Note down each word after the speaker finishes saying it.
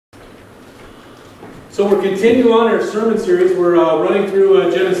So we're continuing on our sermon series. We're running through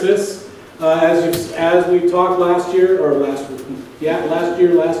Genesis as we talked last year, or last week,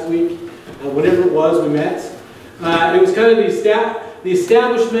 last week, whenever it was we met. It was kind of the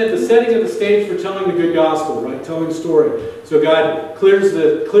establishment, the setting of the stage for telling the good gospel, right? Telling the story. So God clears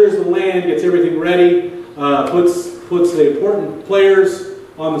the land, gets everything ready, puts the important players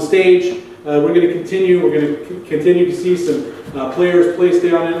on the stage. We're going to continue. We're going to continue to see some players placed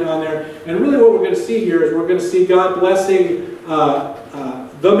down on there. And really what we're going to see here is we're going to see God blessing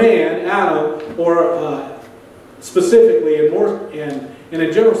the man, Adam, or specifically and in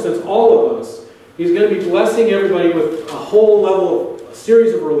a general sense, all of us. He's going to be blessing everybody with a whole level of a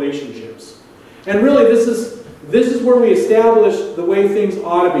series of relationships. And really this is where we establish the way things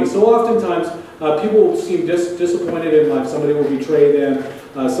ought to be. So oftentimes people will seem disappointed in life. Somebody will betray them.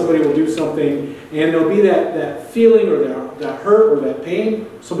 Somebody will do something, and there'll be that feeling or that hurt or that pain.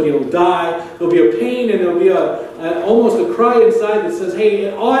 Somebody will die. There'll be a pain, and there'll be almost a cry inside that says, hey,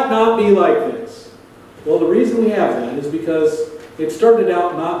 it ought not be like this. Well, the reason we have that is because it started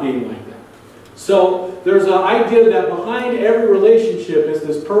out not being like that. So there's an idea that behind every relationship is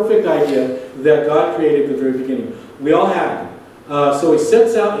this perfect idea that God created at the very beginning. We all have it. So he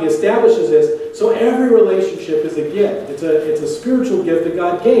sets out, he establishes this. So every relationship is a gift. It's a spiritual gift that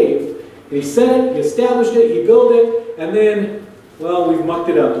God gave. And he set it, he established it, he built it, and then, well, we've mucked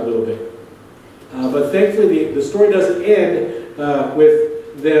it up a little bit. But thankfully the story doesn't end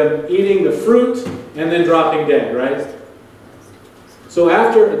with them eating the fruit and then dropping dead, right? So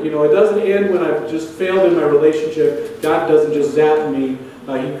after, it doesn't end when I've just failed in my relationship. God doesn't just zap me.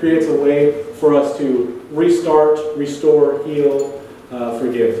 He creates a way for us to restart, restore, heal,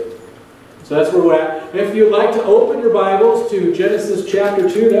 forgive. So that's where we're at. If you'd like to open your Bibles to Genesis chapter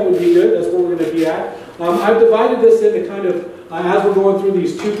 2, that would be good. That's where we're going to be at. I've divided this into kind of, as we're going through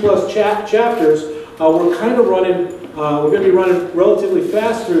these 2+ chapters, we're kind of running, we're going to be running relatively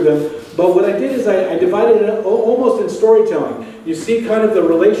fast through them. But what I did is I divided it almost in storytelling. You see kind of the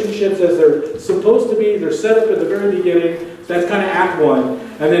relationships as they're supposed to be. They're set up at the very beginning. So that's kind of Act 1.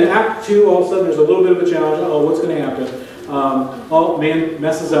 And then Act 2, all of a sudden there's a little bit of a challenge. Oh, what's going to happen? Oh, man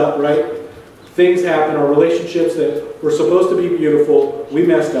messes up, right? Things happen. Our relationships that were supposed to be beautiful, we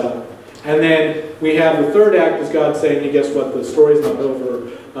messed up. And then we have the third act is God saying, hey, guess what? The story's not over.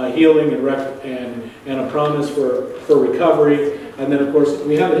 Healing and a promise for recovery. And then, of course,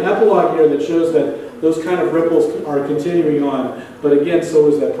 we have an epilogue here that shows that those kind of ripples are continuing on. But again, so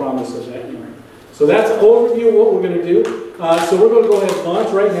is that promise of that healing. So that's an overview of what we're going to do. So we're going to go ahead and launch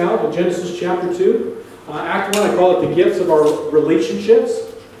right now to Genesis chapter 2. Act 1, I call it the gifts of our relationships.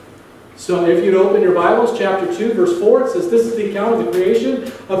 So if you'd open your Bibles, chapter 2, verse 4, it says, this is the account of the creation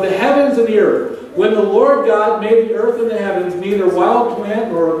of the heavens and the earth. When the Lord God made the earth and the heavens, neither wild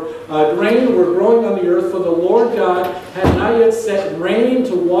plant nor grain were growing on the earth, for the Lord God had not yet set rain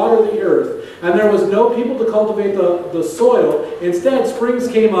to water the earth. And there was no people to cultivate the soil. Instead, springs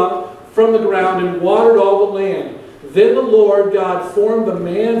came up from the ground and watered all the land. Then the Lord God formed the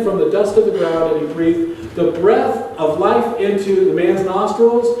man from the dust of the ground, and he breathed the breath of life into the man's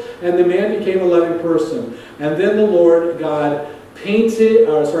nostrils, and the man became a living person. And then the Lord God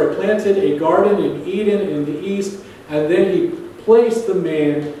planted a garden in Eden in the east, and then he placed the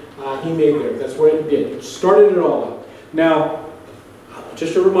man he made there. That's what he did. He started it all up. Now,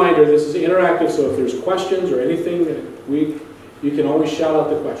 just a reminder, this is interactive, so if there's questions or anything that you can always shout out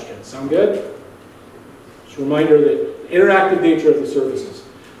the questions. Sound good? Just a reminder that interactive nature of the services.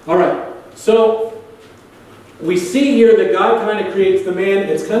 All right, so we see here that God kind of creates the man.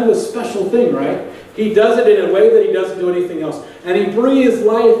 It's kind of a special thing, right? He does it in a way that he doesn't do anything else. And he breathes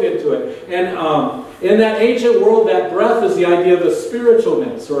life into it. And in that ancient world, that breath is the idea of a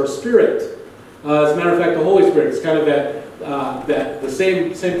spiritualness or a spirit. As a matter of fact, the Holy Spirit is kind of the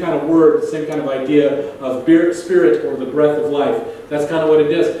same kind of word, the same kind of idea of spirit or the breath of life. That's kind of what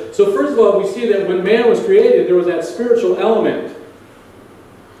it is. So first of all, we see that when man was created, there was that spiritual element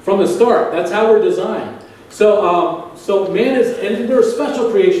from the start. That's how we're designed. So man is, and they're a special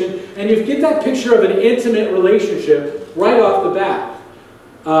creation, and you get that picture of an intimate relationship right off the bat.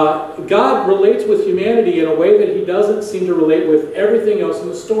 God relates with humanity in a way that he doesn't seem to relate with everything else in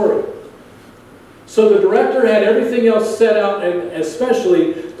the story. So the director had everything else set out,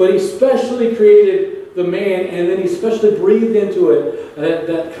 but he specially created the man, and then he specially breathed into it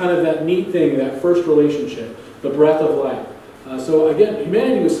that neat thing, that first relationship, the breath of life. So again,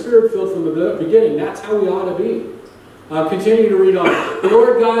 humanity was spirit-filled from the beginning. That's how we ought to be. Continue to read on. The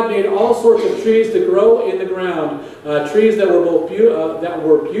Lord God made all sorts of trees to grow in the ground, trees that were both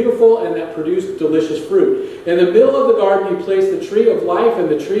beautiful and that produced delicious fruit. In the middle of the garden he placed the tree of life and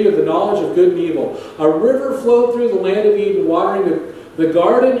the tree of the knowledge of good and evil. A river flowed through the land of Eden, watering the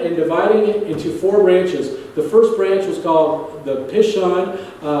garden and dividing it into 4 branches. The first branch was called the Pishon,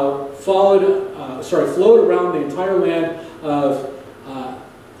 flowed around the entire land of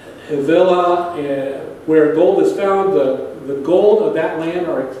Havilah, where gold is found. The gold of that land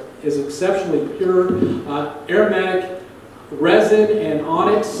is exceptionally pure. Aromatic resin and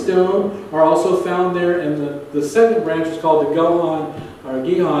onyx stone are also found there. And the second branch is called the Gihon,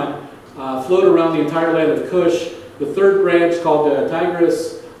 flowed around the entire land of Cush. The third branch, called the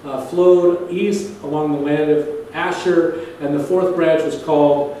Tigris, flowed east along the land of Asher. And the fourth branch was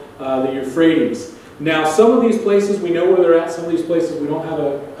called the Euphrates. Now, some of these places we know where they're at. Some of these places we don't have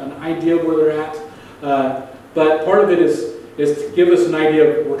an idea of where they're at. But part of it is to give us an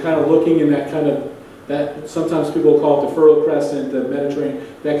idea of, we're kind of looking in that kind of, that sometimes people call it the Fertile Crescent, the Mediterranean,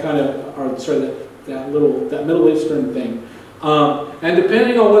 that kind of, that Middle Eastern thing. And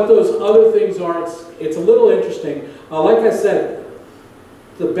depending on what those other things are, it's a little interesting. Like I said,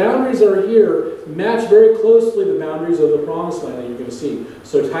 the boundaries that are here match very closely the boundaries of the Promised Land that you're going to see.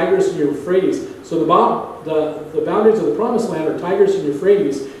 So Tigris and Euphrates. So the boundaries of the Promised Land are Tigris and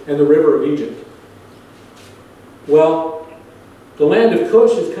Euphrates and the river of Egypt. Well, the land of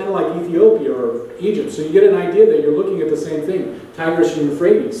Cush is kind of like Ethiopia or Egypt. So you get an idea that you're looking at the same thing, Tigris and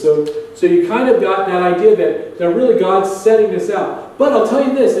Euphrates. So you kind of got that idea that really God's setting this out. But I'll tell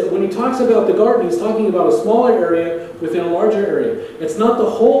you this, that when he talks about the garden, he's talking about a smaller area within a larger area. It's not the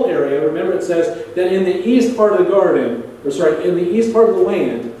whole area. Remember, it says that in the east part of the garden, in the east part of the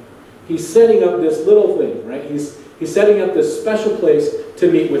land, he's setting up this little thing, right? He's setting up this special place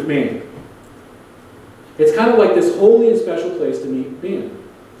to meet with man. It's kind of like this holy and special place to meet man.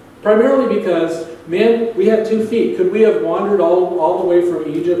 Primarily because, man, we have 2 feet. Could we have wandered all the way from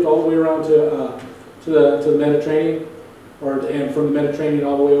Egypt, all the way around to the Mediterranean? And from the Mediterranean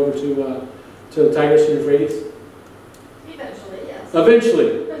all the way over to the Tigris and Euphrates? Eventually, yes.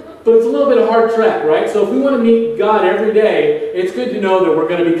 Eventually. But it's a little bit of a hard trek, right? So if we want to meet God every day, it's good to know that we're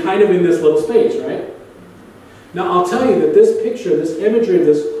going to be kind of in this little space, right? Now, I'll tell you that this picture, this imagery of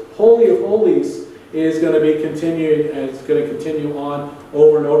this Holy of Holies is going to be continued, and it's going to continue on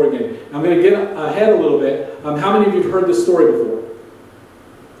over and over again. I'm going to get ahead a little bit. How many of you have heard this story before?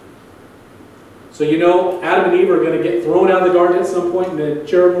 So you know Adam and Eve are going to get thrown out of the garden at some point, and the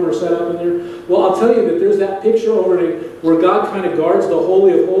cherubim are set up in there. Well, I'll tell you that there's that picture over there where God kind of guards the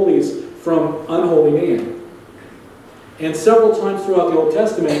Holy of Holies from unholy man. And several times throughout the Old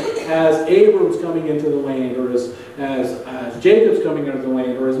Testament, as Abram's coming into the land, or as Jacob's coming into the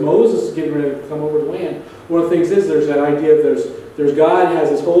land, or as Moses is getting ready to come over the land, one of the things is there's that idea of there's God has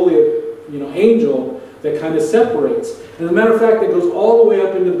his holy, angel that kind of separates. And as a matter of fact, it goes all the way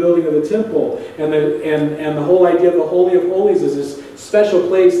up into the building of the temple. And the whole idea of the Holy of Holies is this special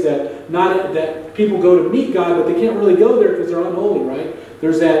place that people go to meet God, but they can't really go there because they're unholy, right?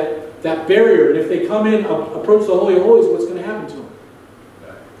 There's that barrier, and if they come in, approach the Holy of Holies, what's going to happen to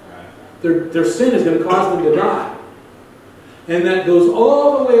them? Their sin is going to cause them to die. And that goes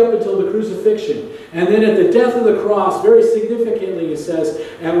all the way up until the crucifixion. And then at the death of the cross, very significantly, it says,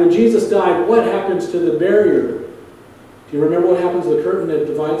 and when Jesus died, what happens to the barrier? Do you remember what happens to the curtain that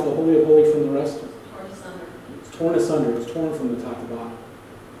divides the Holy of Holies from the rest? Torn asunder. It's torn asunder. It's torn from the top to bottom.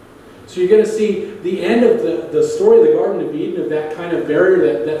 So you're going to see the end of the story of the Garden of Eden, of that kind of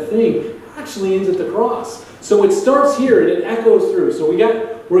barrier, that thing, actually ends at the cross. So it starts here and it echoes through. So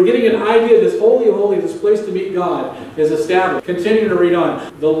we're getting an idea. This Holy of Holies, this place to meet God, is established. Continue to read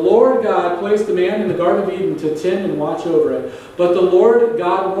on. The Lord God placed the man in the Garden of Eden to tend and watch over it. But the Lord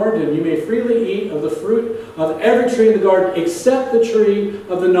God warned him, you may freely eat of the fruit of every tree in the garden, except the tree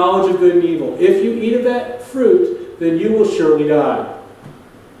of the knowledge of good and evil. If you eat of that fruit, then you will surely die.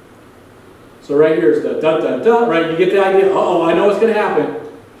 So right here is the dun dun dun, right? You get the idea, uh-oh, I know what's going to happen.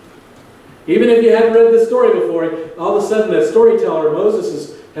 Even if you hadn't read this story before, all of a sudden the storyteller,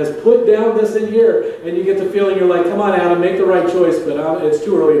 Moses, has put down this in here, and you get the feeling you're like, come on, Adam, make the right choice, but it's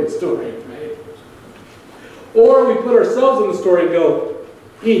too early in the story, right? Or we put ourselves in the story and go,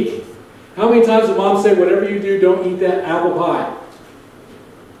 eat. How many times did Mom say, whatever you do, don't eat that apple pie?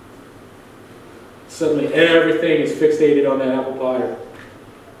 Suddenly everything is fixated on that apple pie,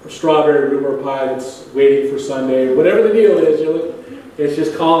 or strawberry rhubarb pie that's waiting for Sunday, or whatever the deal is, it's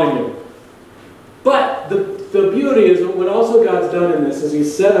just calling you. But the beauty is what also God's done in this is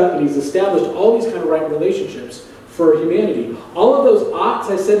He's set up and He's established all these kind of right relationships for humanity. All of those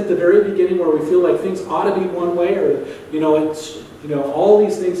oughts I said at the very beginning, where we feel like things ought to be one way, or all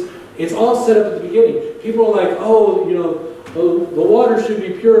these things, it's all set up at the beginning. People are like, oh, the water should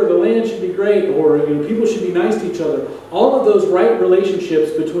be pure, the land should be great, or people should be nice to each other. All of those right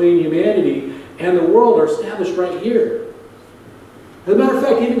relationships between humanity and the world are established right here. As a matter of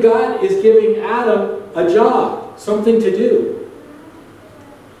fact, even God is giving Adam a job, something to do.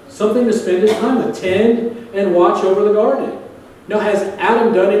 Something to spend his time with, tend and watch over the garden. Now, has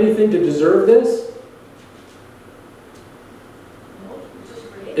Adam done anything to deserve this?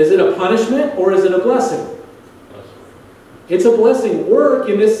 Is it a punishment or is it a blessing? It's a blessing. Work,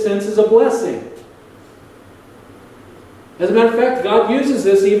 in this sense, is a blessing. As a matter of fact, God uses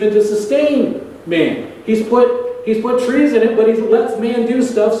this even to sustain man. He's put trees in it, but He lets man do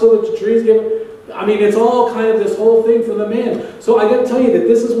stuff so that the trees give. It's all kind of this whole thing for the man. So I got to tell you that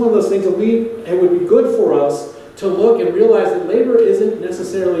this is one of those things that it would be good for us to look and realize that labor isn't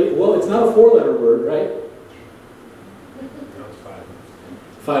necessarily, well, it's not a 4-letter word, right? No, it's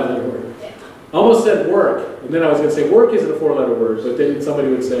 5-letter word. I almost said work, and then I was going to say work isn't a 4-letter word, but then somebody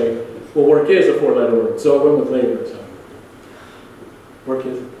would say, well, work is a 4-letter word, so I went with labor. So work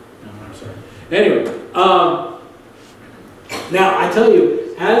is. No, I'm sorry. Anyway, now I tell you,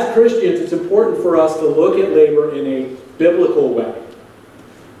 as Christians, it's important for us to look at labor in a biblical way.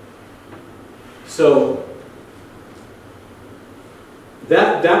 So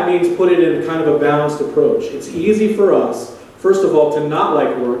that means put it in kind of a balanced approach. It's easy for us, first of all, to not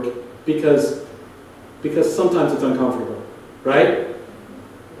like work because sometimes it's uncomfortable, right?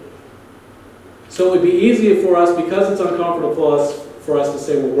 So it would be easier for us, because it's uncomfortable for us to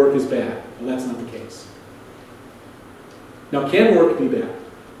say, well, work is bad. Well, that's not the case. Now, can work be bad?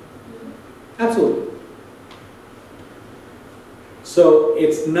 Absolutely. So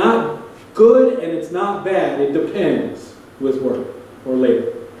it's not good and it's not bad. It depends with work or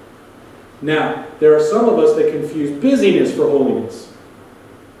labor. Now, there are some of us that confuse busyness for holiness.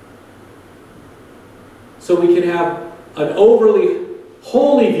 So we can have an overly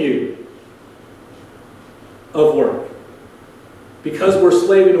holy view of work. Because we're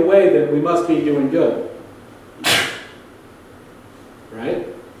slaving away, then we must be doing good. Right?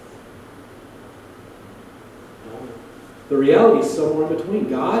 The reality is somewhere in between.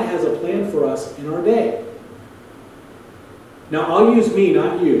 God has a plan for us in our day. Now, I'll use me,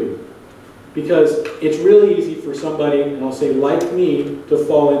 not you, because it's really easy for somebody, and I'll say like me, to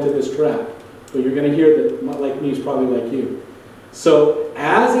fall into this trap. But you're going to hear that like me is probably like you. So,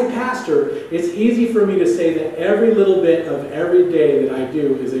 as a pastor, it's easy for me to say that every little bit of every day that I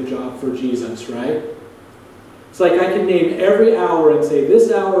do is a job for Jesus, right? It's like I can name every hour and say,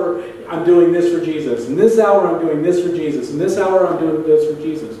 this hour I'm doing this for Jesus, and this hour I'm doing this for Jesus, and this hour I'm doing this for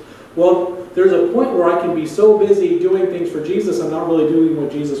Jesus. Well, there's a point where I can be so busy doing things for Jesus, I'm not really doing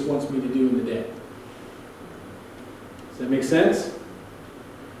what Jesus wants me to do in the day. Does that make sense?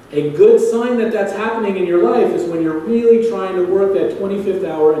 A good sign that that's happening in your life is when you're really trying to work that 25th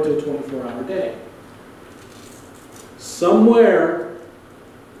hour into a 24-hour day. Somewhere,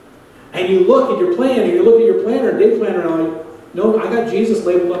 and you look at your plan, and you look at your planner, day planner, and I'm like, no, I got Jesus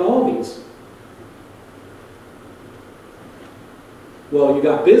labeled on all these. Well, you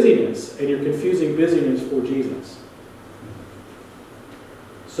got busyness, and you're confusing busyness for Jesus.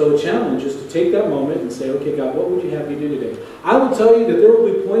 So the challenge is to take that moment and say, okay, God, what would you have me do today? I will tell you that there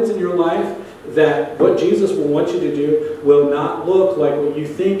will be points in your life that what Jesus will want you to do will not look like what you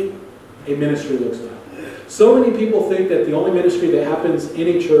think a ministry looks like. So many people think that the only ministry that happens in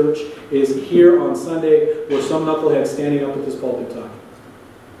a church is here on Sunday where some knucklehead's standing up at this pulpit talking.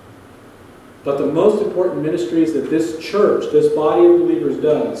 But the most important ministries that this church, this body of believers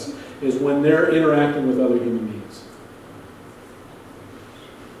does, is when they're interacting with other human beings.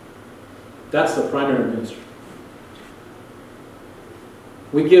 That's the primary ministry.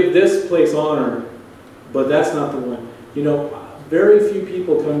 We give this place honor, but that's not the one. You know, very few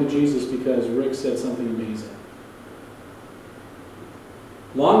people come to Jesus because Rick said something amazing.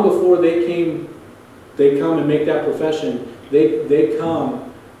 Long before they come and make that profession, they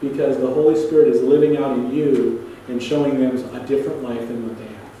come because the Holy Spirit is living out in you and showing them a different life than what they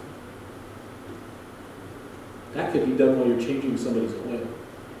have. That could be done while you're changing somebody's oil.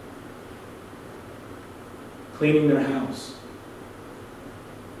 Cleaning their house.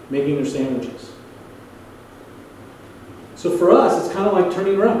 Making their sandwiches. So for us, it's kind of like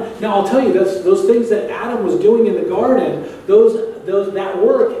turning around. Now I'll tell you, those things that Adam was doing in the garden, that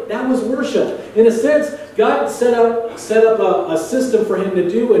work, that was worship. In a sense, God set up a system for him to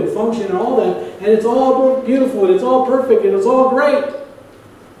do and function and all that, and it's all beautiful and it's all perfect and it's all great.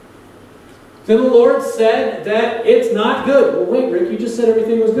 Then the Lord said that it's not good. Well, wait, Rick, you just said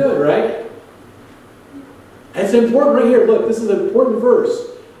everything was good, right? It's important right here. Look, this is an important verse.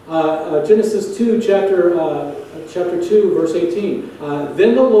 Genesis 2, chapter 2, verse 18.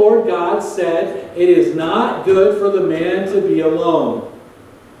 Then the Lord God said, it is not good for the man to be alone.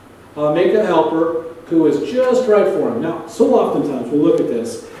 I'll make a helper who is just right for him. Now, so oftentimes we look at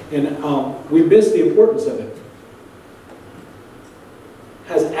this and we miss the importance of it.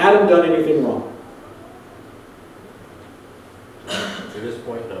 Has Adam done anything wrong? To this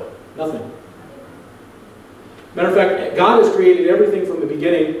point, no. Nothing. Matter of fact, God has created everything from the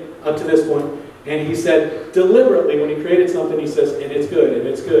beginning up to this point, and He said deliberately when He created something, He says, and it's good, and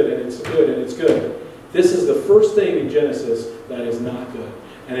it's good, and it's good, and it's good. This is the first thing in Genesis that is not good,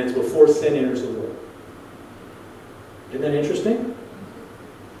 and it's before sin enters the world. Isn't that interesting?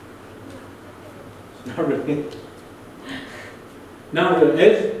 Not really. Not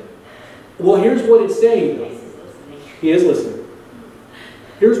really. Well, here's what it's saying, though. He is listening.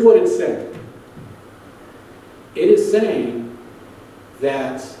 Here's what it's saying. It is saying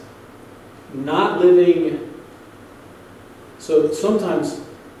that not living... So sometimes...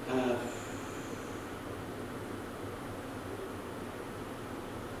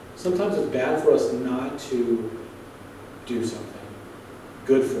 sometimes it's bad for us not to do something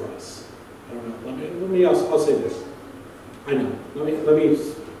good for us. I don't know. I'll say this. I know. Let me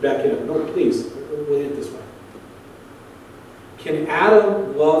back it up. No, please. We'll hit it this way. Can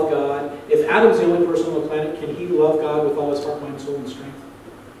Adam love God? If Adam's the only person on the planet, can he love God with all his heart, mind, soul, and strength?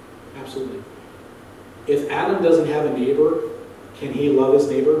 Absolutely. If Adam doesn't have a neighbor, can he love his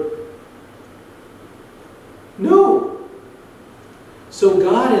neighbor? No. So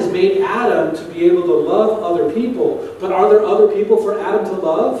God has made Adam to be able to love other people. But are there other people for Adam to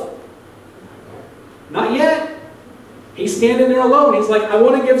love? Not yet. He's standing there alone. He's like, I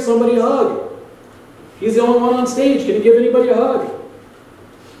want to give somebody a hug. He's the only one on stage. Can he give anybody a hug?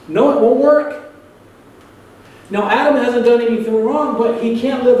 No, it won't work. Now, Adam hasn't done anything wrong, but he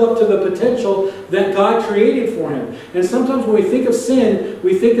can't live up to the potential that God created for him. And sometimes when we think of sin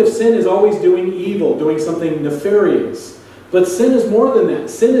as always doing evil, doing something nefarious. But sin is more than that.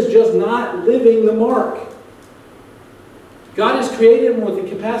 Sin is just not living the mark. God has created him with the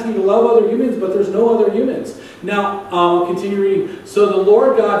capacity to love other humans, but there's no other humans. Now, I'll continue reading. So the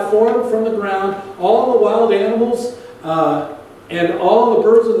Lord God formed from the ground all the wild animals and all the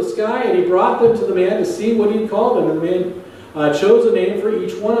birds of the sky, and He brought them to the man to see what He'd call them. And the man chose a name for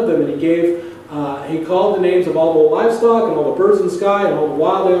each one of them, and He called the names of all the livestock and all the birds in the sky and all the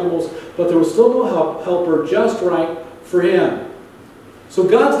wild animals, but there was still no helper just right for him. So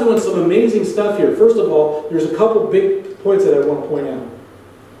God's doing some amazing stuff here. First of all, there's a couple big points that I want to point out.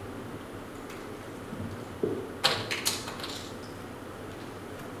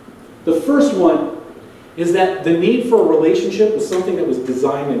 The first one is that the need for a relationship was something that was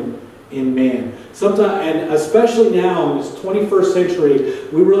designed in man. Sometimes, and especially now in this 21st century,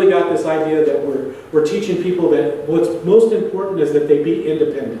 we really got this idea that we're teaching people that what's most important is that they be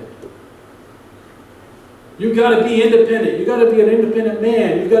independent. You've got to be independent. You've got to be an independent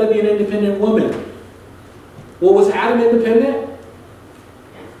man. You've got to be an independent woman. Well, was Adam independent?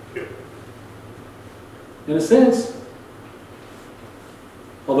 In a sense.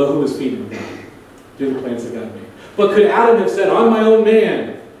 Although who was feeding him? Do the plants that God made. But could Adam have said, I'm my own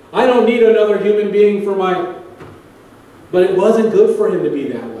man. I don't need another human being for my... But it wasn't good for him to be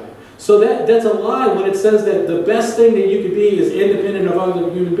that way. So that's a lie when it says that the best thing that you could be is independent of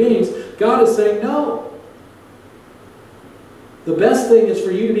other human beings. God is saying, no. The best thing is for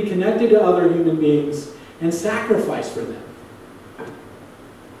you to be connected to other human beings and sacrifice for them.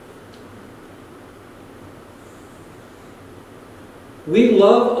 We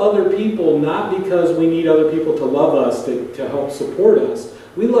love other people not because we need other people to love us, to help support us.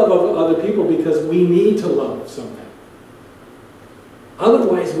 We love other people because we need to love something.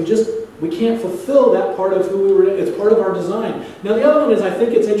 Otherwise, we can't fulfill that part of who we were. It's part of our design. Now, the other one is I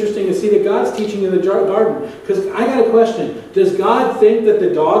think it's interesting to see that God's teaching in the garden. Because I got a question. Does God think that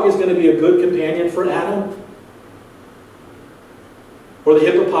the dog is going to be a good companion for Adam? Or the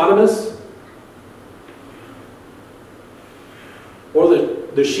hippopotamus? Or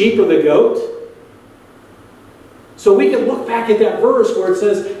the sheep or the goat? So we can look back at that verse where it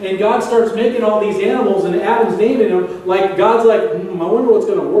says, and God starts making all these animals and Adam's naming them, like God's like, I wonder what's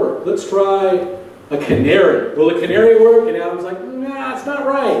going to work. Let's try a canary. Will a canary work? And Adam's like, nah, it's not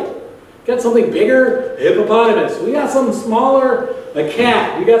right. Got something bigger? A hippopotamus. We got something smaller? A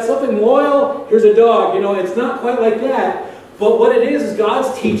cat. We got something loyal? Here's a dog. You know, it's not quite like that. But what it is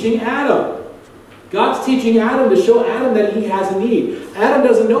God's teaching Adam. God's teaching Adam to show Adam that he has a need. Adam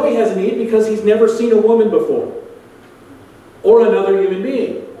doesn't know he has a need because he's never seen a woman before. Or another human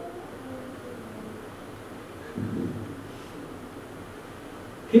being.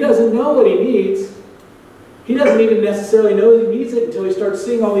 He doesn't know what he needs. He doesn't even necessarily know he needs it until he starts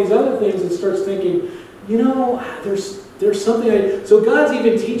seeing all these other things and starts thinking, you know, there's something So God's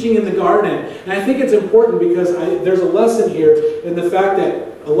even teaching in the garden. And I think it's important because there's a lesson here in the fact that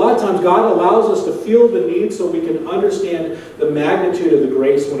a lot of times God allows us to feel the need so we can understand the magnitude of the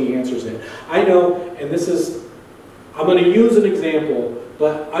grace when he answers it. I know, and this is, I'm going to use an example,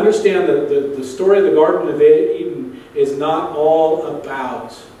 but understand that the story of the Garden of Eden is not all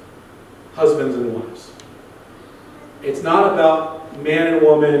about husbands and wives. It's not about man and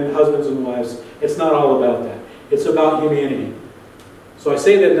woman, husbands and wives. It's not all about that. It's about humanity. So I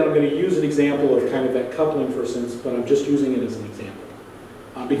say that, and then I'm going to use an example of kind of that coupling for a sense, but I'm just using it as an example.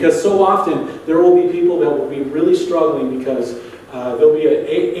 Because so often there will be people that will be really struggling because there'll be an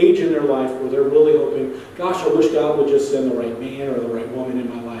age in their life where they're really hoping, gosh, I wish God would just send the right man or the right woman in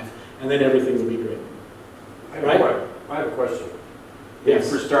my life, and then everything will be great. I have a question. Yes. When we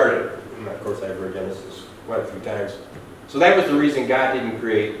first started, and of course I've read Genesis quite a few times. So that was the reason God didn't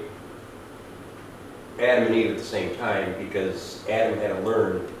create Adam and Eve at the same time, because Adam had to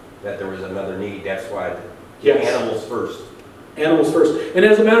learn that there was another need. That's why animals first. Animals first. And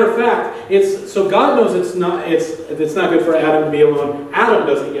as a matter of fact, so God knows it's not good for Adam to be alone. Adam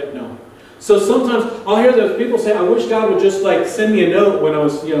doesn't yet know. So sometimes I'll hear those people say, I wish God would just like send me a note when I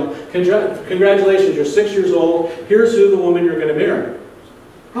was, congratulations, you're 6 years old. Here's who the woman you're going to marry.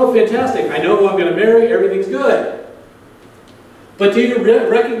 Oh, fantastic. I know who I'm going to marry. Everything's good. But do you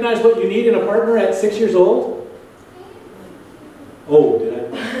recognize what you need in a partner at 6 years old? Oh,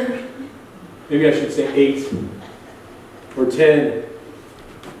 did I? Maybe I should say 8 or 10.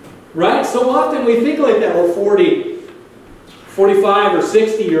 Right? So often we think like that. We're 40, 45 or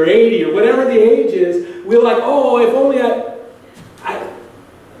 60 or 80 or whatever the age is. We're like, oh, if only I...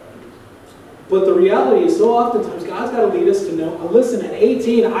 But the reality is so oftentimes God's got to lead us to know, listen, at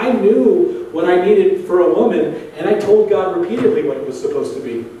 18 I knew what I needed for a woman, and I told God repeatedly what it was supposed to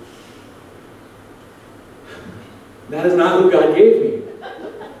be. That is not who God gave me.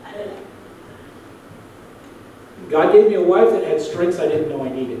 God gave me a wife that had strengths I didn't know I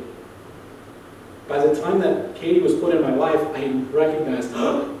needed. By the time that Katie was put in my life, I recognized,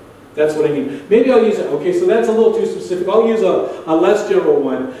 that's what I need. Maybe I'll use it. Okay, so that's a little too specific. I'll use a less general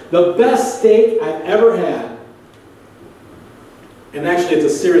one. The best steak I've ever had, and actually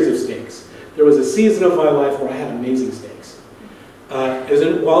it's a series of steaks. There was a season of my life where I had amazing steaks. It was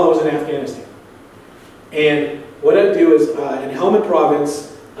while I was in Afghanistan. And what I'd do is, in Helmand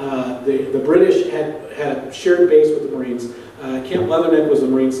Province, the British had a shared base with the Marines. Camp Leatherneck was the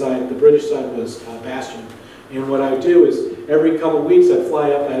Marine side, the British side was Bastion. And what I would do is, every couple of weeks I'd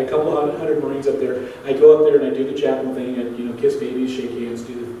fly up, I had a couple hundred Marines up there, I'd go up there and I'd do the chaplain thing, and kiss babies, shake hands,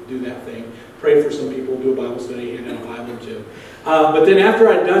 do that thing, pray for some people, do a Bible study, hand out a Bible too. But then after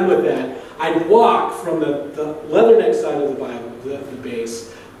I'd done with that, I'd walk from the Leatherneck side of the Bible, the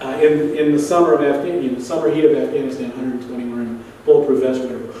base, in the summer of Afghanistan, the summer heat of Afghanistan, 120, we're in bulletproof vest,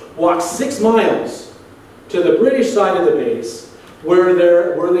 whatever. Walk 6 miles to the British side of the base, where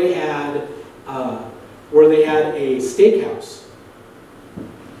they had a steakhouse,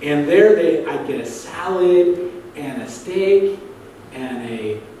 and there I'd get a salad and a steak and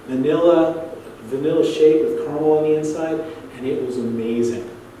a vanilla shake with caramel on the inside, and it was amazing.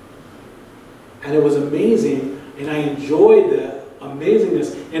 And it was amazing, and I enjoyed the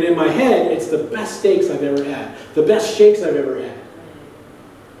amazingness. And in my head, it's the best steaks I've ever had, the best shakes I've ever had.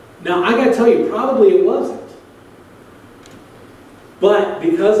 Now, I got to tell you, probably it wasn't. But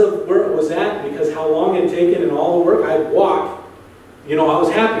because of where it was at, because how long it had taken and all the work, I'd walk. I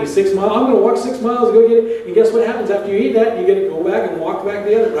was happy. 6 miles. I'm going to walk 6 miles and go get it. And guess what happens after you eat that? You get to go back and walk back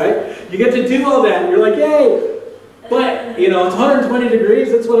the other, right? You get to do all that. And you're like, yay! But, it's 120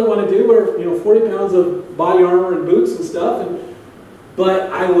 degrees. That's what I want to do. Wear, 40 pounds of body armor and boots and stuff.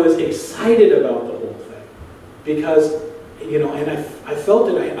 But I was excited about the whole thing. Because, and I felt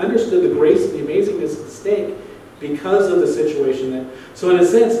it. I understood the grace and the amazingness of the steak because of the situation. So in a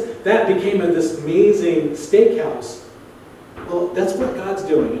sense, that became this amazing steakhouse. Well, that's what God's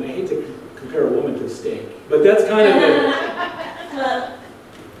doing. And I hate to compare a woman to a steak. But that's kind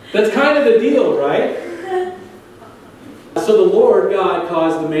of the deal, right? So the Lord God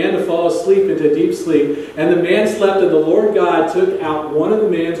caused the man to fall asleep into deep sleep, and the man slept, and the Lord God took out one of the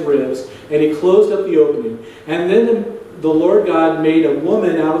man's ribs, and he closed up the opening. And then the Lord God made a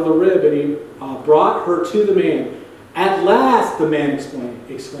woman out of the rib, and he brought her to the man. At last, the man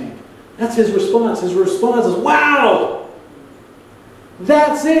exclaimed, That's his response. His response is, wow!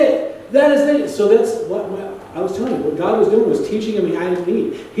 That's it! That is it! So that's what I was telling you. What God was doing was teaching him behind his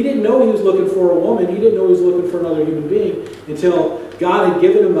need. He didn't know he was looking for a woman. He didn't know he was looking for another human being until God had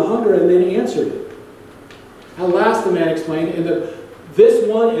given him the hunger and then answered it. At last the man explained, and this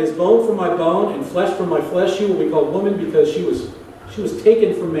one is bone from my bone and flesh from my flesh. She will be called woman because she was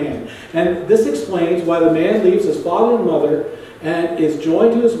taken from man. And this explains why the man leaves his father and mother and is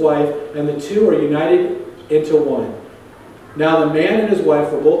joined to his wife, and the two are united into one. Now the man and his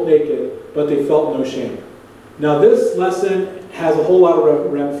wife were both naked, but they felt no shame. Now this lesson has a whole lot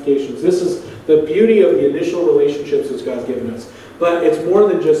of ramifications. This is the beauty of the initial relationships that God's given us. But it's more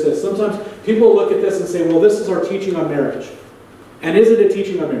than just this. Sometimes people look at this and say, well, this is our teaching on marriage. And is it a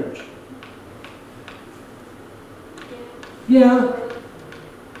teaching on marriage? Yeah.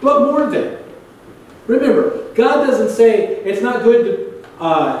 But more than. Remember, God doesn't say it's not good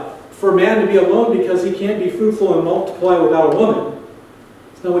for man to be alone because he can't be fruitful and multiply without a woman.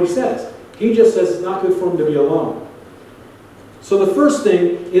 That's not what he says. He just says it's not good for him to be alone. So the first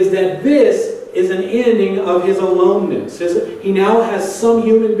thing is that this is an ending of his aloneness. He now has some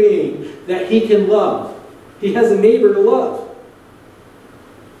human being that he can love. He has a neighbor to love.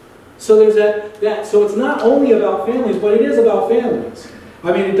 So there's that. So it's not only about families, but it is about families.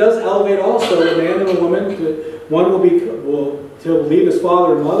 I mean, it does elevate also a man and a woman. One will leave his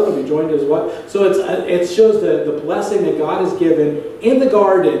father and mother and be joined to his wife. So it shows the blessing that God has given in the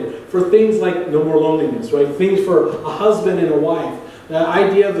garden for things like no more loneliness, right? Things for a husband and a wife. The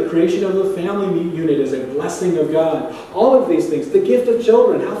idea of the creation of the family unit is a blessing of God. All of these things. The gift of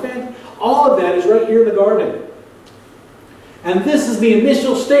children. How fantastic. All of that is right here in the garden. And this is the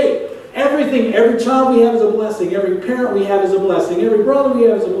initial state. Everything, every child we have is a blessing. Every parent we have is a blessing. Every brother we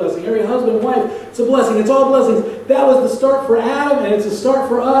have is a blessing. Every husband and wife, it's a blessing. It's all blessings. That was the start for Adam, and it's a start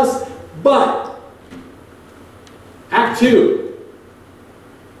for us. But, Act 2.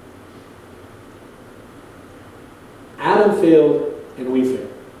 Adam failed, and we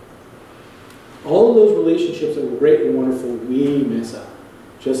failed. All of those relationships that were great and wonderful, we mess up.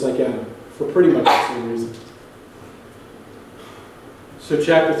 Just like Adam, for pretty much the same reason. So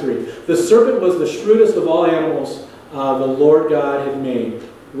chapter 3. The serpent was the shrewdest of all animals the Lord God had made.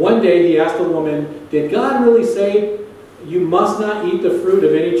 One day he asked the woman, did God really say you must not eat the fruit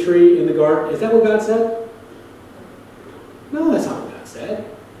of any tree in the garden? Is that what God said? No, that's not what God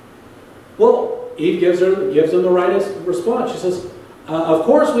said. Well, Eve gives him the right response. She says, of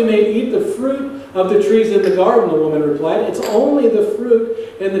course we may eat the fruit of the trees in the garden, the woman replied. It's only the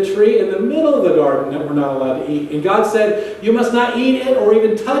fruit in the tree in the middle of the garden that we're not allowed to eat. And God said, you must not eat it or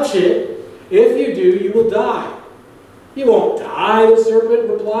even touch it. If you do, you will die. You won't die, the serpent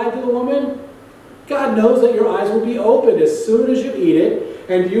replied to the woman. God knows that your eyes will be opened as soon as you eat it,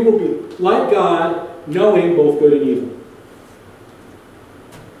 and you will be like God, knowing both good and evil.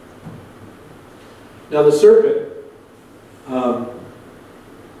 Now the serpent,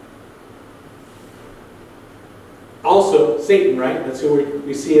 also Satan, right? That's who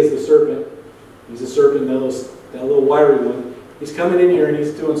we see as the serpent. He's a serpent, that little wiry one. He's coming in here and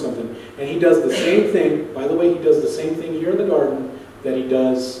he's doing something. And he does the same thing. By the way, he does the same thing here in the garden that he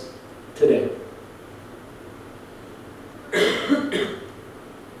does today.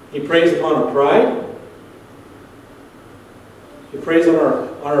 He preys upon our pride. He preys on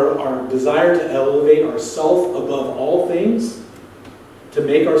our desire to elevate ourselves above all things, to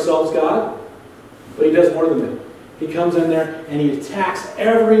make ourselves God. But he does more than that. He comes in there and he attacks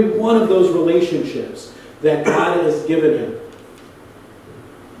every one of those relationships that God has given him.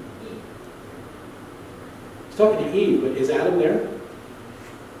 He's talking to Eve, but is Adam there?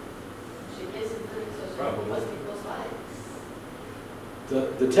 She gets it pretty so she must be close by.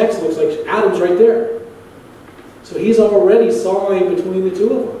 The text looks like Adam's right there. So he's already sawing between the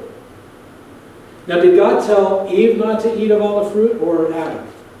two of them. Now, did God tell Eve not to eat of all the fruit, or Adam?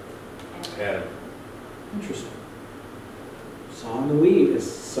 Adam. Interesting. Sawing the weed. It's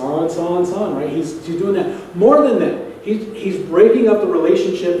sawing, right? He's doing that. More than that, he's breaking up the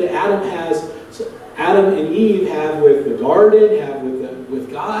relationship that Adam and Eve have with the garden, have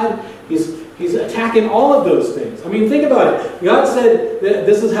with God. He's attacking all of those things. I mean, think about it. God said that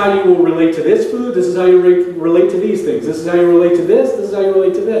this is how you will relate to this food. This is how you relate to these things. This is how you relate to this. This is how you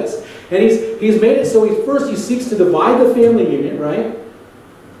relate to this. And he's made it so he seeks to divide the family unit, right?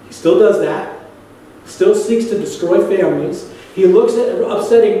 He still does that. Still seeks to destroy families. He looks at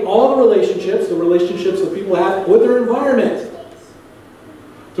upsetting all the relationships that people have with their environment.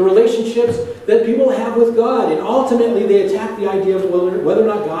 The relationships that people have with God. And ultimately they attack the idea of whether or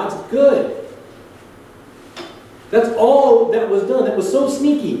not God's good. That's all that was done. That was so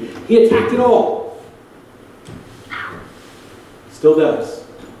sneaky. He attacked it all. Still does.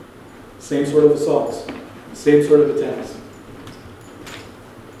 Same sort of assaults. Same sort of attacks.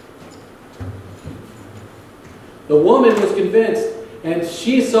 The woman was convinced, and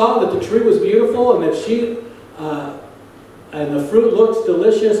she saw that the tree was beautiful, and that and the fruit looked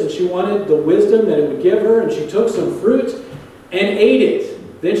delicious, and she wanted the wisdom that it would give her, and she took some fruit and ate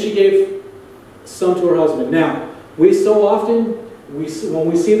it. Then she gave some to her husband. Now, we so often, when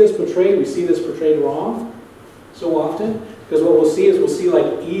we see this portrayed wrong, so often, because what we'll see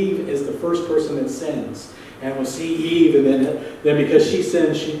like Eve is the first person that sins, and we'll see Eve, and then because she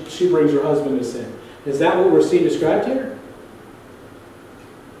sins, she brings her husband to sin. Is that what we're seeing described here?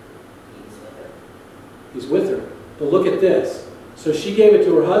 He's with her. But look at this. So she gave it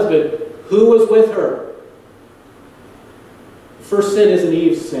to her husband. Who was with her? The first sin isn't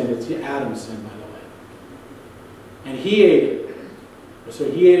Eve's sin, it's Adam's sin, by the way. And he ate it. So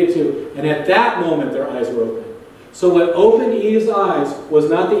he ate it too. And at that moment, their eyes were open. So what opened Eve's eyes was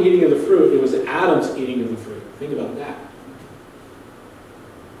not the eating of the fruit, it was Adam's eating of the fruit. Think about that.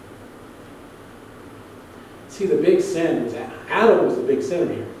 See, the big sin was Adam was the big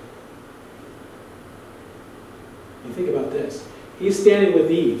sinner here. And think about this. He's standing with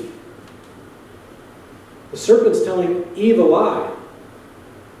Eve. The serpent's telling Eve a lie.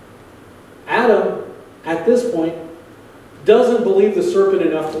 Adam, at this point, doesn't believe the serpent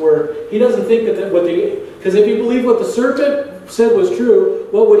enough to where he doesn't think that because if he believed what the serpent said was true,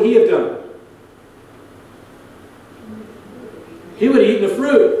 what would he have done? He would have eaten the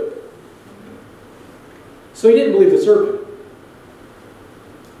fruit. So he didn't believe the serpent.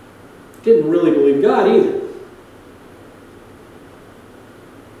 Didn't really believe God either.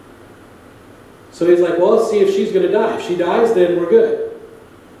 So he's like, well, let's see if she's going to die. If she dies, then we're good.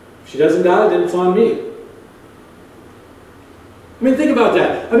 If she doesn't die, then it's on me. I mean, think about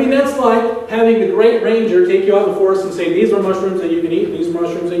that. I mean, that's like having the great ranger take you out in the forest and say, these are mushrooms that you can eat, and these are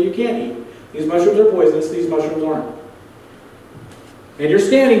mushrooms that you can't eat. These mushrooms are poisonous, these mushrooms aren't. And you're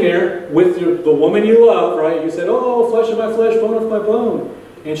standing there with the woman you love, right? You said, oh, flesh of my flesh, bone of my bone.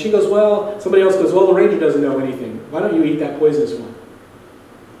 And she goes, well, somebody else goes, well, the ranger doesn't know anything. Why don't you eat that poisonous one?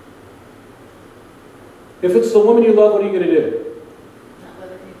 If it's the woman you love, what are you going to do?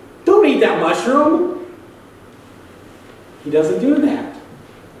 Don't eat that mushroom. He doesn't do that.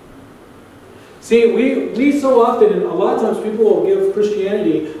 See, we so often, and a lot of times people will give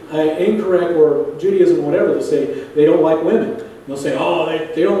Christianity incorrect, or Judaism, or whatever, they'll say they don't like women. They'll say, oh,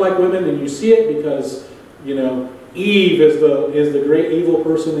 they don't like women, and you see it because, you know, Eve is the great evil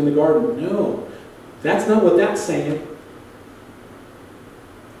person in the garden. No, that's not what that's saying.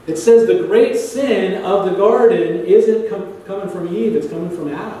 It says the great sin of the garden isn't coming from Eve, it's coming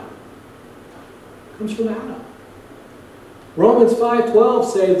from Adam. It comes from Adam. Romans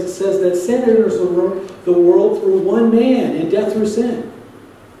 5:12 says that sin enters the world through one man, and death through sin.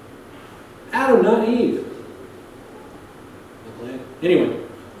 Adam, not Eve. Anyway,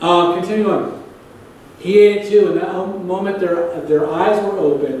 continue on. He ate it too. In that moment, their eyes were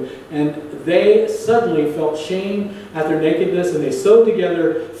open, and they suddenly felt shame at their nakedness, and they sewed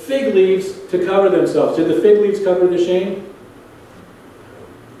together fig leaves to cover themselves. Did the fig leaves cover the shame?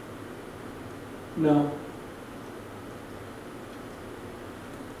 No.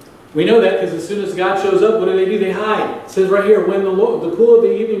 We know that because as soon as God shows up, what do? They hide. It says right here, when the cool of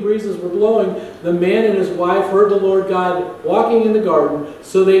the evening breezes were blowing, the man and his wife heard the Lord God walking in the garden,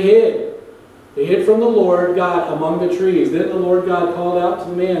 so they hid. They hid from the Lord God among the trees. Then the Lord God called out to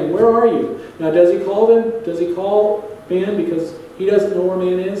the man, where are you? Now, does he call them? Does he call man because he doesn't know where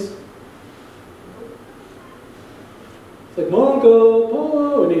man is? It's like, Mongo,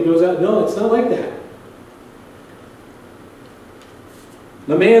 Polo, and he goes out. No, it's not like that.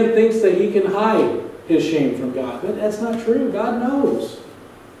 The man thinks that he can hide his shame from God, but that's not true. God knows.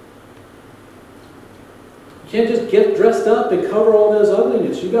 You can't just get dressed up and cover all those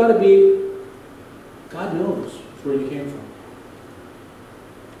ugliness. You got to be. God knows where you came from.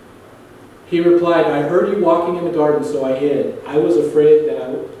 He replied, I heard you walking in the garden, so I hid. I was afraid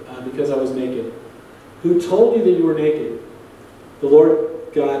that because I was naked. Who told you that you were naked? The Lord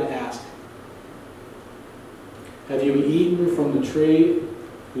God asked. Have you eaten from the tree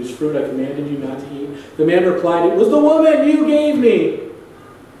whose fruit I commanded you not to eat? The man replied, it was the woman you gave me,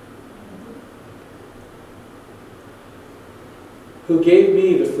 who gave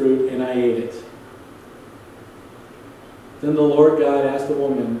me the fruit, and I ate it. Then the Lord God asked the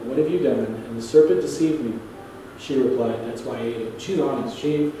woman, what have you done? And the serpent deceived me. She replied, that's why I ate it. She's honest.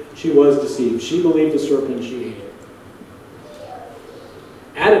 She was deceived. She believed the serpent, she ate it.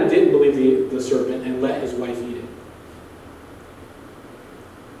 Adam didn't believe the serpent and let his wife eat it.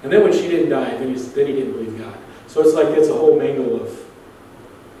 And then when she didn't die, then he didn't believe God. So it's like it's a whole mangle of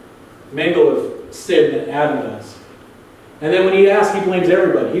sin that Adam does. And then when he asks, he blames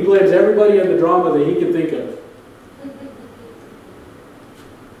everybody. He blames everybody in the drama that he can think of.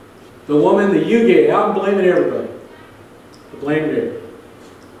 The woman that you gave, out and blaming everybody. Blamed her.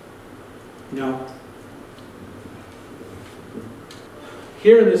 No.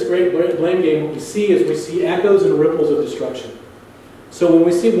 Here in this great blame game, what we see echoes and ripples of destruction. So when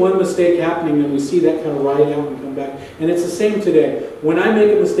we see one mistake happening, then we see that kind of ride out and come back. And it's the same today. When I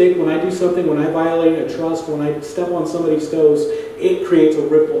make a mistake, when I do something, when I violate a trust, when I step on somebody's toes, it creates a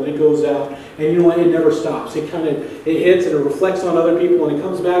ripple and it goes out. And you know what? It never stops. It hits and it reflects on other people and it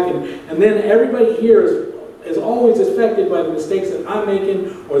comes back. And then everybody here is always affected by the mistakes that I'm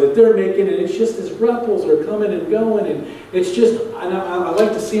making or that they're making. And it's just these ripples are coming and going. And it's just, and I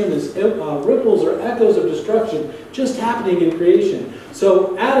like to see them as ripples or echoes of destruction just happening in creation.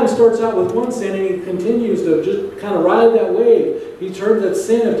 So Adam starts out with one sin and he continues to just kind of ride that wave. He turns that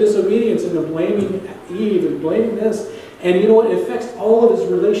sin of disobedience into blaming Eve and blaming this. And you know what? It affects all of his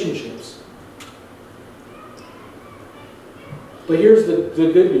relationships. But here's the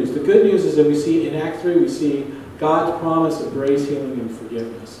good news. The good news is that we see in Act 3, we see God's promise of grace, healing, and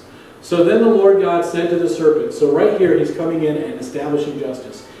forgiveness. So then the Lord God said to the serpent, so right here he's coming in and establishing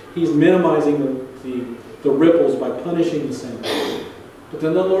justice. He's minimizing the ripples by punishing the sin. But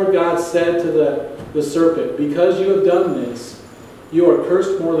then the Lord God said to the serpent, because you have done this, you are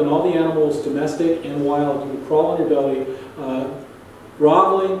cursed more than all the animals, domestic and wild. You will crawl on your belly,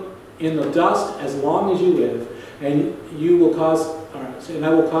 groveling in the dust as long as you live. And I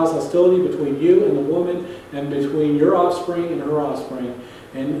will cause hostility between you and the woman, and between your offspring and her offspring.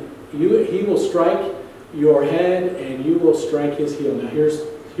 And he will strike your head, and you will strike his heel. Now here's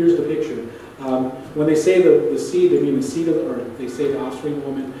the picture. When they say the seed, they mean the seed of or they say the offspring of the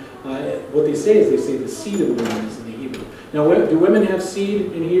woman. What they say is they say the seed of the woman is in the Hebrew. Now, do women have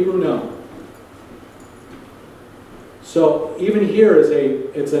seed in Hebrew? No. So even here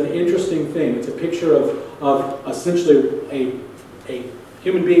it's an interesting thing. It's a picture of essentially a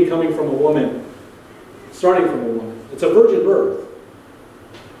human being coming from a woman, starting from a woman. It's a virgin birth.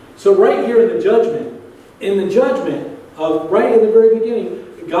 So right here in the judgment of right in the very beginning,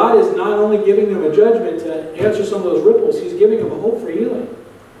 God is not only giving them a judgment to answer some of those ripples, he's giving them a hope for healing.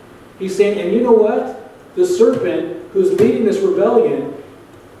 He's saying, and you know what? The serpent who's leading this rebellion,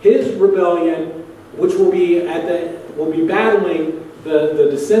 his rebellion, which will be battling the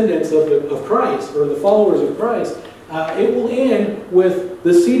descendants of Christ, or the followers of Christ, it will end with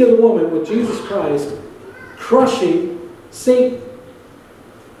the seed of the woman, with Jesus Christ, crushing Satan.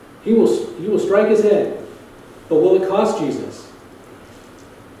 He will strike his head. But will it cost Jesus?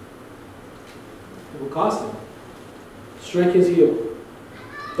 It will cost him. Strike his heel.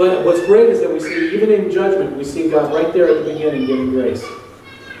 But what's great is that we see, even in judgment, we see God right there at the beginning giving grace.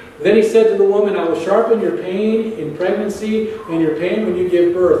 Then he said to the woman, I will sharpen your pain in pregnancy and your pain when you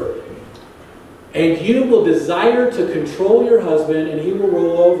give birth. And you will desire to control your husband, and he will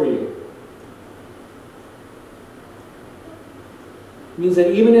rule over you. It means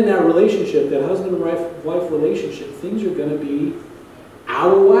that even in that relationship, that husband and wife relationship, things are going to be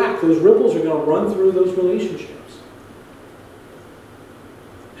out of whack. Those ripples are going to run through those relationships.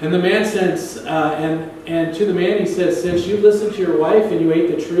 And the man says, and to the man he says, since you listened to your wife and you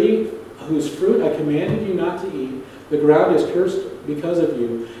ate the tree whose fruit I commanded you not to eat, the ground is cursed because of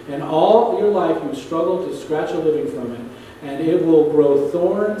you, and all your life you struggle to scratch a living from it, and it will grow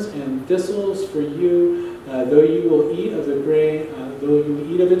thorns and thistles for you, though you will eat of the grain, though you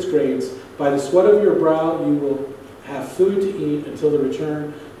eat of its grains. By the sweat of your brow you will have food to eat until the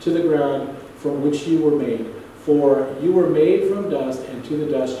return to the ground from which you were made. For you were made from dust, and to the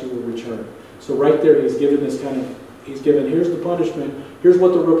dust you will return. So right there he's given this here's the punishment, here's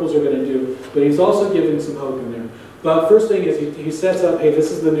what the ripples are going to do, but he's also given some hope in there. But first thing is he sets up, hey,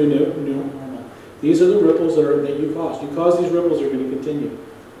 this is the new normal. These are the ripples that you caused. You caused these ripples are going to continue.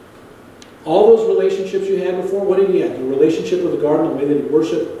 All those relationships you had before, what did he have? The relationship with the garden, the way that he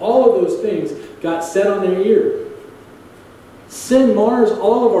worshiped, all of those things got set on their ear. Sin mars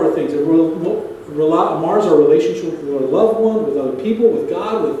all of our things. It mars our relationship with our loved one, with other people, with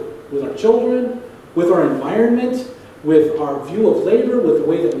God, with our children, with our environment, with our view of labor, with the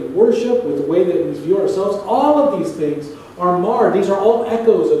way that we worship, with the way that we view ourselves. All of these things are marred. These are all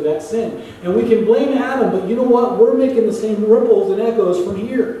echoes of that sin. And we can blame Adam, but you know what? We're making the same ripples and echoes from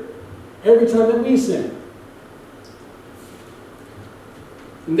here every time that we sin.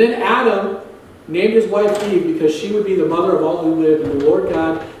 And then Adam named his wife Eve because she would be the mother of all who lived, and the Lord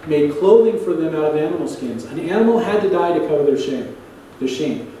God made clothing for them out of animal skins. An animal had to die to cover their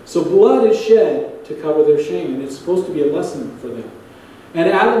shame. So blood is shed to cover their shame, and it's supposed to be a lesson for them. And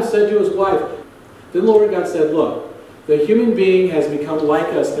Adam said to his wife, then the Lord God said, look, the human being has become like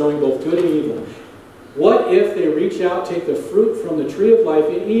us, knowing both good and evil. What if they reach out, take the fruit from the tree of life,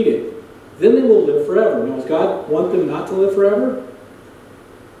 and eat it? Then they will live forever. Now, does God want them not to live forever?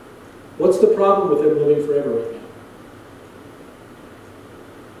 What's the problem with them living forever right now?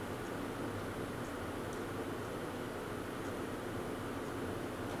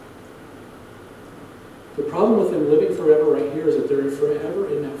 The problem with them living forever right here is that they're forever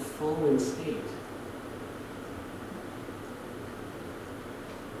in that fallen state.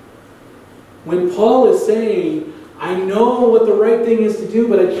 When Paul is saying, I know what the right thing is to do,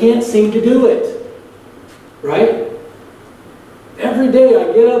 but I can't seem to do it. Right? Every day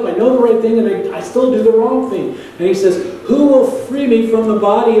I get up, I know the right thing, and I still do the wrong thing. And he says, who will free me from the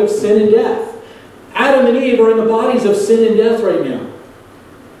body of sin and death? Adam and Eve are in the bodies of sin and death right now.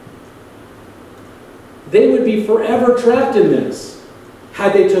 They would be forever trapped in this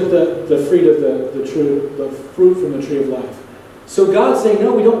had they took the fruit of the fruit from the tree of life. So God's saying,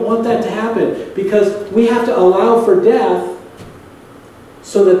 no, we don't want that to happen, because we have to allow for death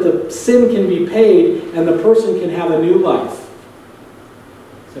so that the sin can be paid and the person can have a new life.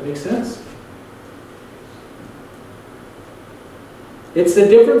 Does that make sense? It's the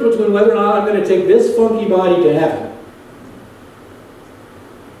difference between whether or not I'm going to take this funky body to heaven,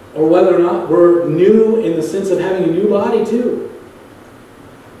 or whether or not we're new in the sense of having a new body too.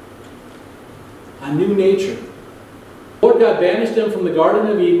 A new nature. The Lord God banished them from the Garden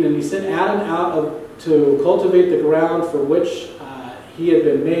of Eden, and He sent Adam out to cultivate the ground for which he had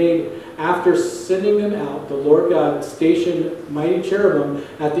been made. After sending them out, the Lord God stationed mighty cherubim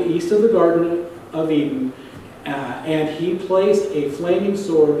at the east of the Garden of Eden, and He placed a flaming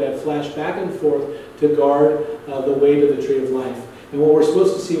sword that flashed back and forth to guard the way to the tree of life. And what we're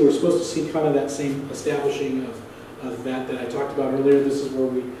supposed to see kind of that same establishing of that I talked about earlier. This is where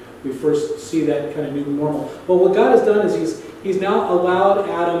we first see that kind of new normal. But what God has done is He's now allowed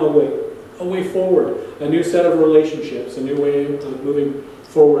Adam a way forward, a new set of relationships, a new way of moving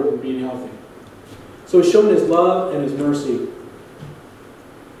forward and being healthy. So He's shown His love and His mercy.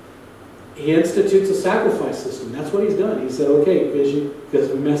 He institutes a sacrifice system. That's what He's done. He said, okay,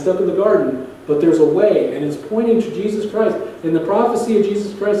 because we messed up in the garden, but there's a way, and it's pointing to Jesus Christ. In the prophecy of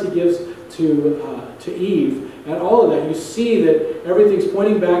Jesus Christ He gives to Eve, and all of that, you see that everything's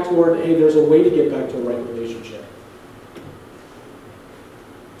pointing back toward, hey, there's a way to get back to a right relationship.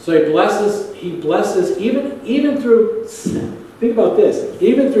 So He blesses even through sin. Think about this.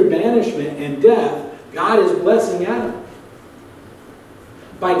 Even through banishment and death, God is blessing Adam.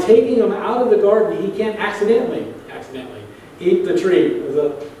 By taking him out of the garden, he can't accidentally eat the tree of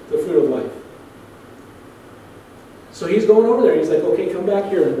the fruit of life. So he's going over there. He's like, okay, come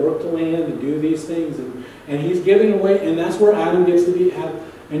back here and work the land and do these things. And he's giving away, and that's where Adam gets to have.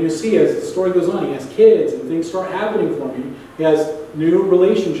 And you see, as the story goes on, he has kids and things start happening for him. He has new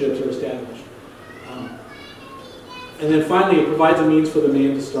relationships are established. And then finally, He provides a means for the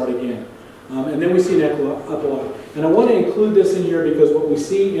man to start again. And then we see an epilogue. And I want to include this in here because what we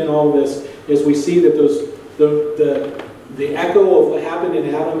see in all this is we see that the echo of what happened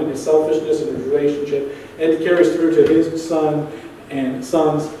in Adam and his selfishness and his relationship, it carries through to his son and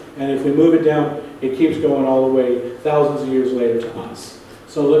sons. And if we move it down, it keeps going all the way thousands of years later to us.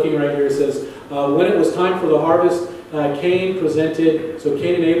 So looking right here, it says, when it was time for the harvest, Cain presented, so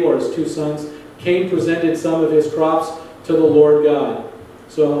Cain and Abel are his two sons, Cain presented some of his crops to the Lord God.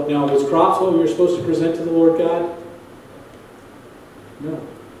 So now, was crops what we were supposed to present to the Lord God? No.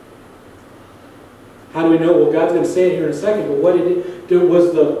 How do we know? Well, God's going to say it here in a second, but what did it do?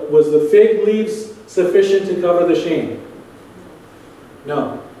 Was the fig leaves sufficient to cover the shame?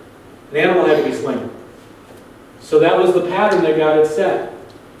 No. An animal had to be slain. So that was the pattern that God had set.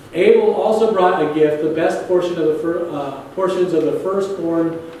 Abel also brought a gift, the best portions of the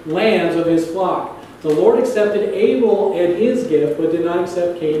firstborn lambs of his flock. The Lord accepted Abel and his gift, but did not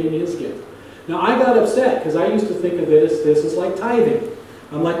accept Cain and his gift. Now, I got upset because I used to think of this is like tithing.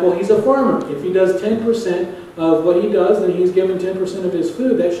 I'm like, well, he's a farmer. If he does 10% of what he does, then he's given 10% of his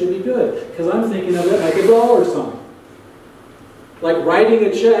food. That should be good. Because I'm thinking of it like a dollar sign. Like writing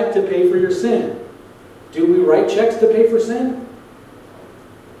a check to pay for your sin. Do we write checks to pay for sin?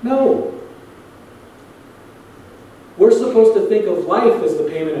 No. We're supposed to think of life as the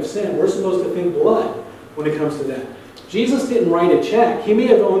payment of sin. We're supposed to think blood when it comes to that. Jesus didn't write a check. He may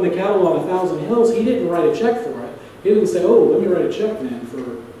have owned the cattle on 1,000 hills. He didn't write a check for it. He didn't say, oh, let me write a check, man,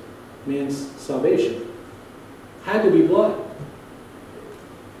 for man's salvation. Had to be blood.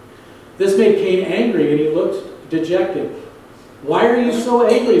 This made Cain angry, and he looked dejected. Why are you so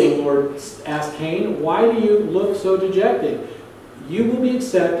angry, the Lord asked Cain. Why do you look so dejected? You will be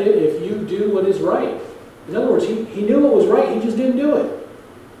accepted if you do what is right. In other words, he knew what was right, he just didn't do it.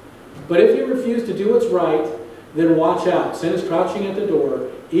 But if you refuse to do what's right, then watch out. Sin is crouching at the door,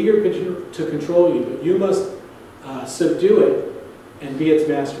 eager to control you. But you must subdue it and be its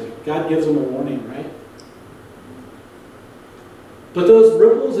master. God gives them a warning, right? But those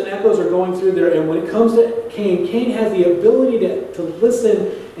ripples and echoes are going through there. And when it comes to Cain, Cain has the ability to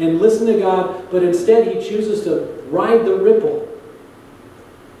listen and listen to God. But instead he chooses to ride the ripple.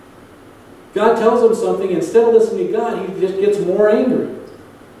 God tells him something. Instead of listening to God, he just gets more angry.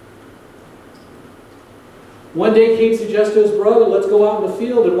 One day Cain suggests to his brother, let's go out in the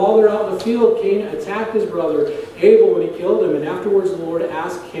field. And while they're out in the field, Cain attacked his brother Abel when he killed him. And afterwards the Lord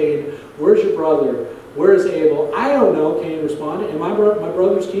asked Cain, where's your brother? Where is Abel? I don't know, Cain responded. Am I my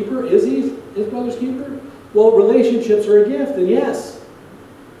brother's keeper? Is he his brother's keeper? Well, relationships are a gift, and yes.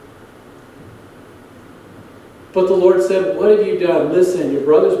 But the Lord said, what have you done? Listen, your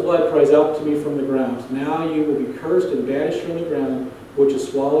brother's blood cries out to me from the ground. Now you will be cursed and banished from the ground, which has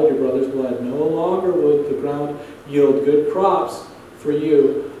swallowed your brother's blood. No longer would the ground yield good crops for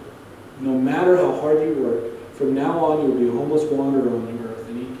you, no matter how hard you work. From now on, you will be a homeless wanderer on the earth.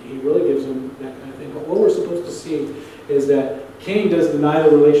 And he really gives them that kind of thing. But what we're supposed to see is that Cain does deny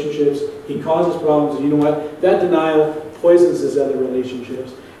the relationships. He causes problems. And you know what? That denial poisons his other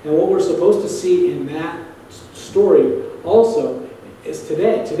relationships. And what we're supposed to see in that story also is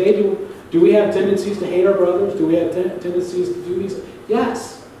today. Today, do we have tendencies to hate our brothers? Do we have tendencies to do these?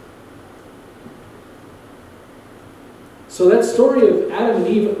 Yes. So that story of Adam and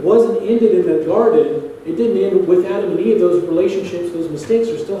Eve wasn't ended in the garden. It didn't end with Adam and Eve. Those relationships, those mistakes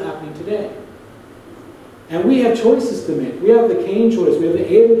are still happening today. And we have choices to make. We have the Cain choice. We have the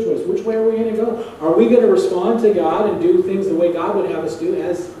Abel choice. Which way are we going to go? Are we going to respond to God and do things the way God would have us do,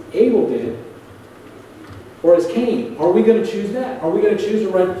 as Abel did? Or as Cain? Are we going to choose that? Are we going to choose to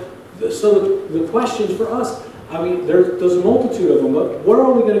run? So the questions for us, I mean, there's a multitude of them, but where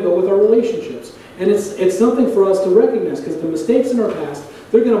are we going to go with our relationships? And it's something for us to recognize, because the mistakes in our past,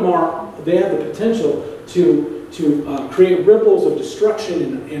 they have the potential to create ripples of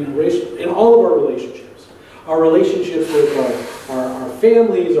destruction in all of our relationships. Our relationships with our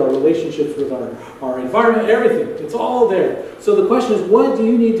families, our relationships with our environment, everything. It's all there. So the question is, what do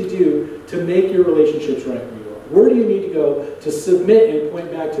you need to do to make your relationships right where you are? Where do you need to go to submit and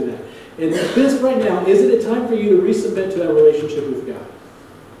point back to that? And this right now, is it a time for you to resubmit to that relationship with God?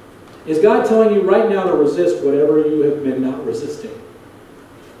 Is God telling you right now to resist whatever you have been not resisting?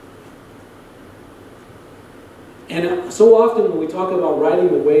 And so often when we talk about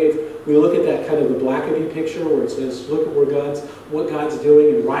riding the wave, we look at that kind of the Blackaby picture where it says, look at what God's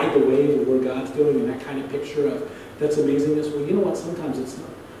doing, and ride the wave of where God's doing, and that kind of picture of that's amazingness. Well, you know what? Sometimes it's not.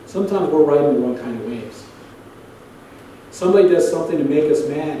 Sometimes we're riding the wrong kind of waves. Somebody does something to make us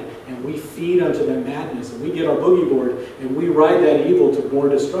mad, and we feed onto that madness, and we get our boogie board, and we ride that evil to more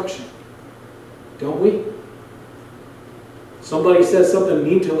destruction. Don't we? Somebody says something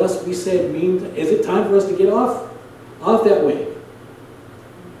mean to us, we say mean. Is it time for us to get off that wave?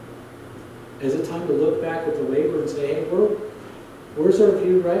 Is it time to look back at the labor and say, hey, where's our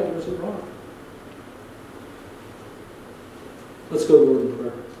view right? Where's it wrong? Let's go to the Lord in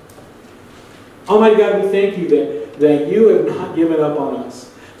prayer. Almighty God, we thank you that you have not given up on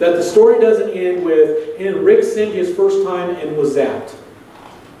us. That the story doesn't end with, and Rick sinned his first time and was zapped.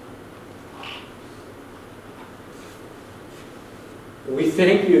 We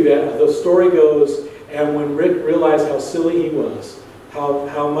thank you that the story goes, and when Rick realized how silly he was,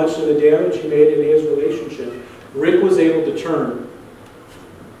 how much of the damage he made in his relationship, Rick was able to turn,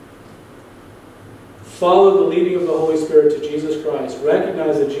 follow the leading of the Holy Spirit to Jesus Christ,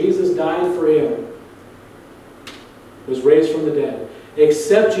 recognize that Jesus died for him, was raised from the dead,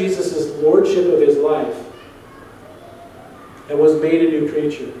 accept Jesus' lordship of his life, and was made a new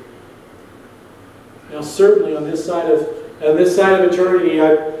creature. Now, certainly on this side of eternity,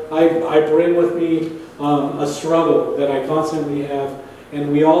 I bring with me a struggle that I constantly have,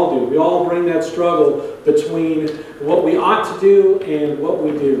 and we all do. We all bring that struggle between what we ought to do and what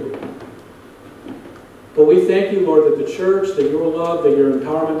we do. But we thank you, Lord, that the church, that your love, that your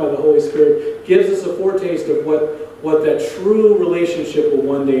empowerment by the Holy Spirit gives us a foretaste of what that true relationship will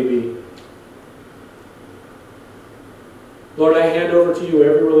one day be. Lord, I hand over to you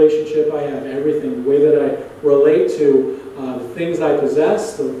every relationship I have, everything, the way that I relate to the things I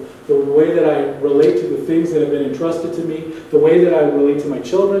possess, the way that I relate to the things that have been entrusted to me, the way that I relate to my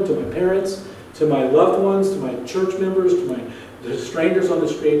children, to my parents, to my loved ones, to my church members, to the strangers on the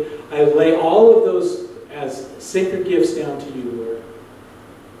street. I lay all of those as sacred gifts down to you, Lord.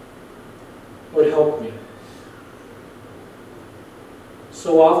 Lord, help me.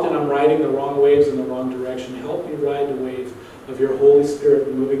 So often I'm riding the wrong waves in the wrong direction. Help me ride the wave of your Holy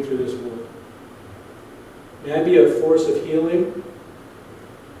Spirit moving through this world. May I be a force of healing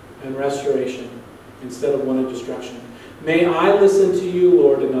and restoration instead of one of destruction. May I listen to you,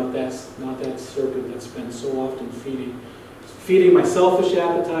 Lord, and not that serpent that's been so often feeding my selfish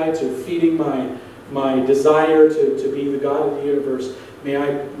appetites or feeding my desire to be the God of the universe. May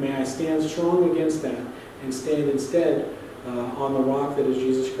I stand strong against that and stand instead on the rock that is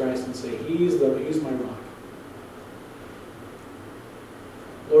Jesus Christ and say, He's my rock.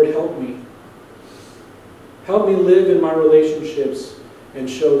 Lord, help me. Help me live in my relationships and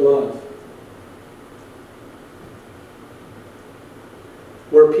show love.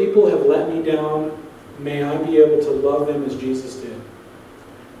 Where people have let me down, may I be able to love them as Jesus did.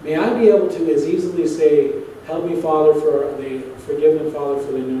 May I be able to as easily say, help me, Father, forgive them, Father,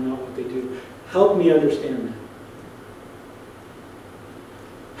 for they know not what they do. Help me understand that.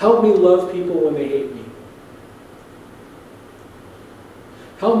 Help me love people when they hate me.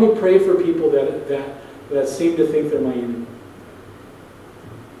 Help me pray for people that seem to think they're my enemy.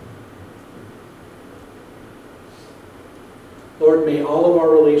 Lord, may all of our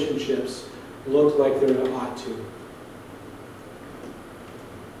relationships look like they ought to.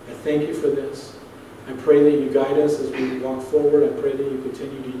 I thank you for this. I pray that you guide us as we walk forward. I pray that you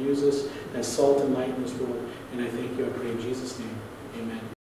continue to use us as salt and light in this world. And I thank you. I pray in Jesus' name. Amen.